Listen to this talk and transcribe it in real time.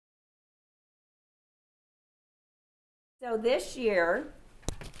So this year,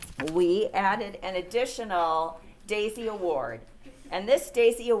 we added an additional Daisy Award. And this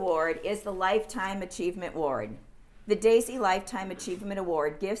Daisy Award is the Lifetime Achievement Award. The Daisy Lifetime Achievement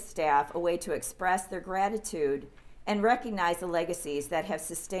Award gives staff a way to express their gratitude and recognize the legacies that have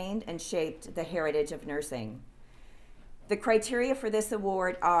sustained and shaped the heritage of nursing. The criteria for this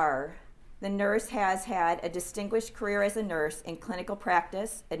award are: the nurse has had a distinguished career as a nurse in clinical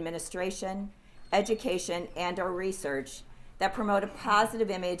practice, administration, education, and/or research that promote a positive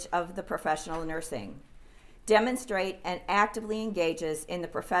image of the professional nursing, demonstrate and actively engages in the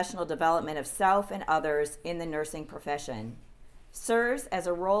professional development of self and others in the nursing profession, serves as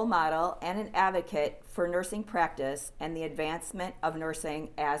a role model and an advocate for nursing practice and the advancement of nursing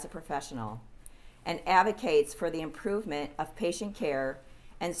as a professional, and advocates for the improvement of patient care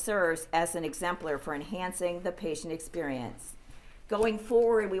and serves as an exemplar for enhancing the patient experience. Going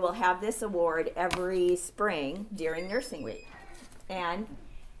forward, we will have this award every spring during Nursing Week. And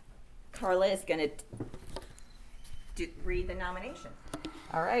Carla is going to read the nomination.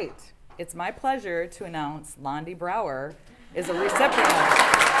 All right. It's my pleasure to announce Londie Brauer is a recipient.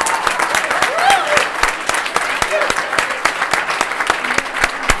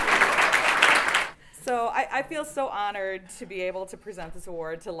 So I feel so honored to be able to present this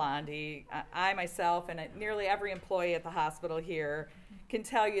award to Londie. I myself and nearly every employee at the hospital here can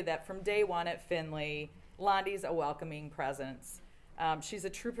tell you that from day one at Finley, Londie's a welcoming presence. She's a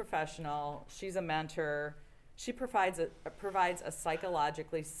true professional. She's a mentor. She provides a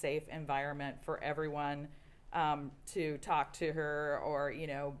psychologically safe environment for everyone to talk to her or,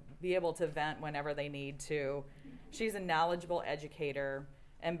 be able to vent whenever they need to. She's a knowledgeable educator.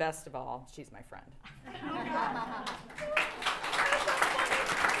 And best of all, she's my friend.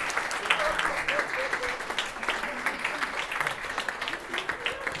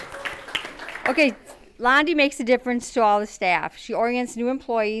 Okay, Londie makes a difference to all the staff. She orients new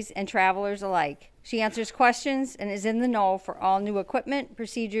employees and travelers alike. She answers questions and is in the know for all new equipment,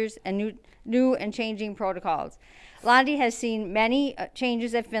 procedures, and new and changing protocols. Londie has seen many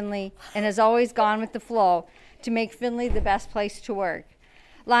changes at Finley and has always gone with the flow to make Finley the best place to work.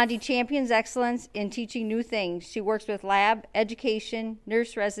 Londie champions excellence in teaching new things. She works with lab, education,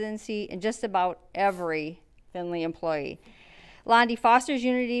 nurse residency, and just about every Finley employee. Londie fosters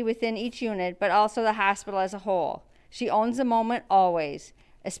unity within each unit, but also the hospital as a whole. She owns the moment always,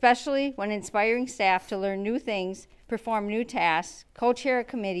 especially when inspiring staff to learn new things, perform new tasks, co-chair a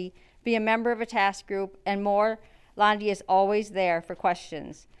committee, be a member of a task group, and more. Londie is always there for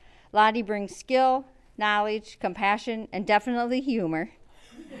questions. Londie brings skill, knowledge, compassion, and definitely humor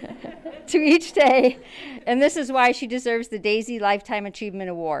to each day, and this is why she deserves the Daisy Lifetime Achievement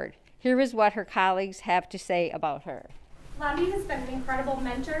Award. Here is what her colleagues have to say about her. Londie has been an incredible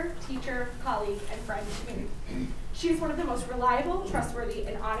mentor, teacher, colleague, and friend to me. She is one of the most reliable, trustworthy,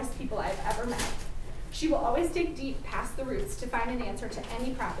 and honest people I've ever met. She will always dig deep past the roots to find an answer to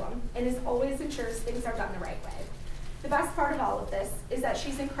any problem, and always ensures things are done the right way. The best part of all of this is that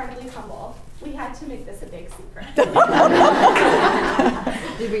she's incredibly humble. We had to make this a big secret.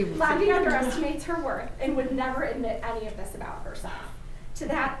 Londie underestimates her worth and would never admit any of this about herself. To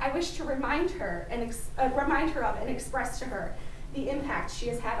that, I wish to remind her of and express to her the impact she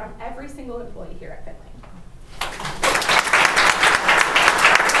has had on every single employee here at Finley.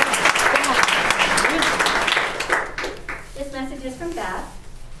 This message is from Beth.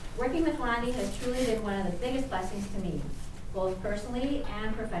 Working with Londie has truly been one of the biggest blessings to me, both personally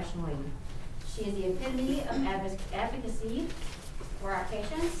and professionally. She is the epitome of advocacy for our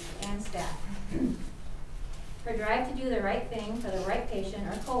patients and staff. Her drive to do the right thing for the right patient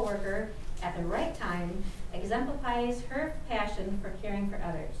or coworker at the right time exemplifies her passion for caring for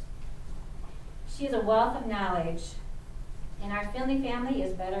others. She is a wealth of knowledge, and our Finley family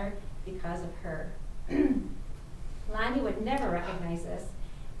is better because of her. Londie would never recognize this,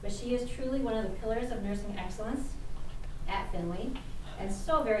 but she is truly one of the pillars of nursing excellence at Finley, and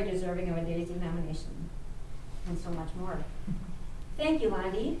so very deserving of a Daisy nomination, and so much more. Thank you,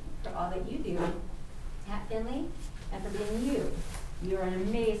 Londie, for all that you do at Finley, and for being you. You are an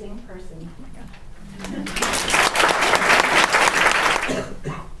amazing person.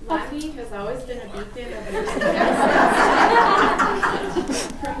 Londie has always been a beacon of nursing excellence.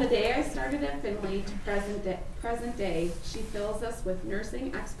 From the day I started at Finley to present day, she fills us with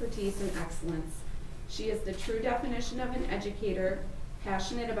nursing expertise and excellence. She is the true definition of an educator,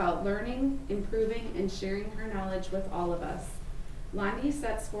 passionate about learning, improving, and sharing her knowledge with all of us. Londie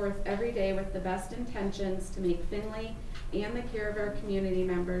sets forth every day with the best intentions to make Finley and the care of our community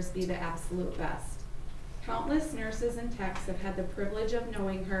members be the absolute best. Countless nurses and techs have had the privilege of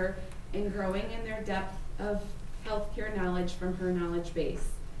knowing her and growing in their depth of healthcare knowledge from her knowledge base.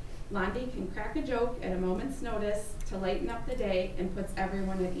 Londie can crack a joke at a moment's notice to lighten up the day and puts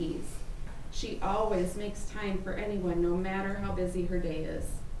everyone at ease. She always makes time for anyone, no matter how busy her day is.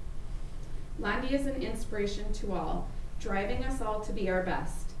 Londie is an inspiration to all, driving us all to be our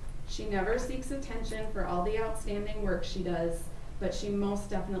best. She never seeks attention for all the outstanding work she does, but she most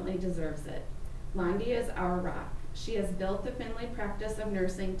definitely deserves it. Londie is our rock. She has built the Finley practice of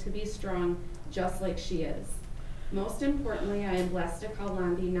nursing to be strong, just like she is. Most importantly, I am blessed to call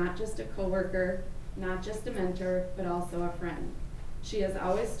Londie not just a coworker, not just a mentor, but also a friend. She has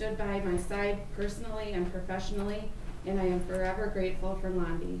always stood by my side personally and professionally, and I am forever grateful for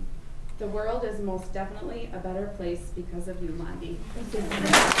Londie. The world is most definitely a better place because of you, Londie.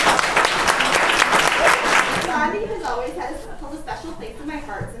 Londie has always held a special place in my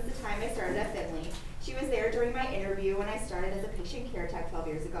heart since the time I started at Finley. She was there during my interview when I started as a patient care tech 12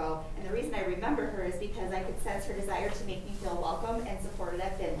 years ago, and the reason I remember her is because I could sense her desire to make me feel welcome and supported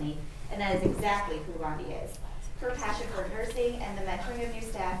at Finley, and that is exactly who Londie is. Her passion for nursing and the mentoring of new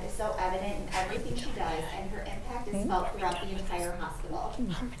staff is so evident in everything she does, and her impact is felt throughout the entire hospital.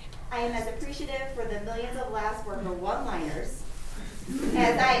 I am as appreciative for the millions of last worker one-liners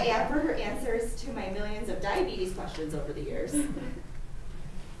as I am for her answers to my millions of diabetes questions over the years.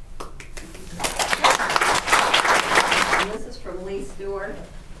 This is from Lee Stewart.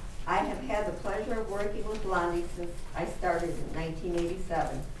 I have had the pleasure of working with Londie since I started in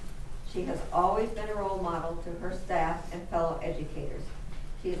 1987. She has always been a role model to her staff and fellow educators.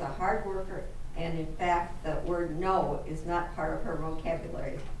 She is a hard worker, and in fact, the word no is not part of her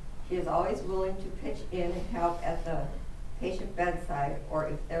vocabulary. She is always willing to pitch in and help at the patient bedside, or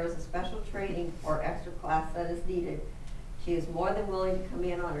if there is a special training or extra class that is needed. She is more than willing to come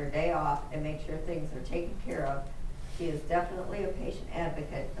in on her day off and make sure things are taken care of. She is definitely a patient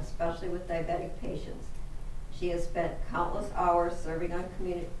advocate, especially with diabetic patients. She has spent countless hours serving on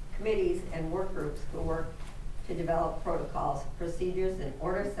committees and work groups who work to develop protocols, procedures, and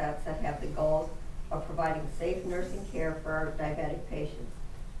order sets that have the goals of providing safe nursing care for our diabetic patients.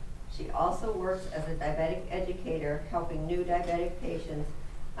 She also works as a diabetic educator, helping new diabetic patients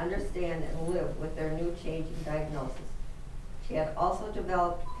understand and live with their new changing diagnosis. She had also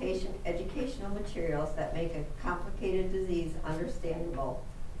developed patient educational materials that make a complicated disease understandable.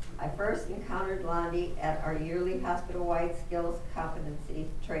 I first encountered Londie at our yearly hospital-wide skills competency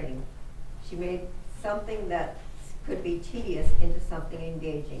training. She made something that could be tedious into something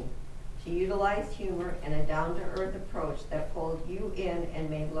engaging. She utilized humor and a down-to-earth approach that pulled you in and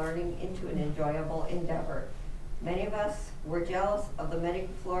made learning into an enjoyable endeavor. Many of us were jealous of the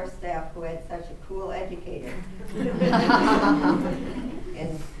medical floor staff who had such a cool educator.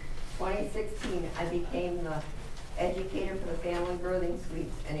 In 2016, I became the educator for the family birthing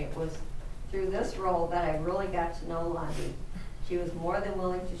suites, and it was through this role that I really got to know Londie. She was more than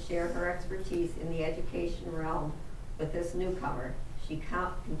willing to share her expertise in the education realm with this newcomer. She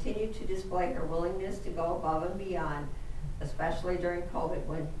continued to display her willingness to go above and beyond, especially during COVID,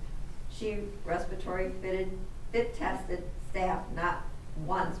 when she respiratory fit tested staff not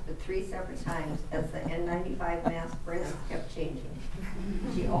once but 3 separate times as the N95 mask brands kept changing.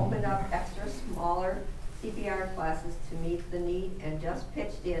 She opened up extra smaller CPR classes to meet the need and just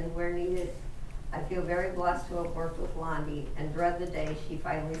pitched in where needed. I feel very blessed to have worked with Londie and dread the day she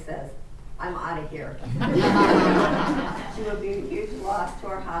finally says, "I'm out of here." She would be a huge loss to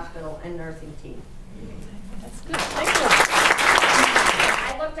our hospital and nursing team. That's good. Thank you.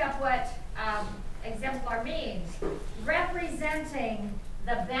 I looked up what exemplar means. Representing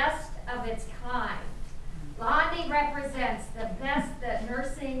the best of its kind. Londie represents the best that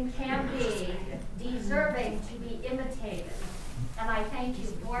nursing can be, deserving to be imitated. And I thank you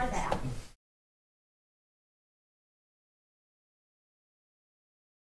for that.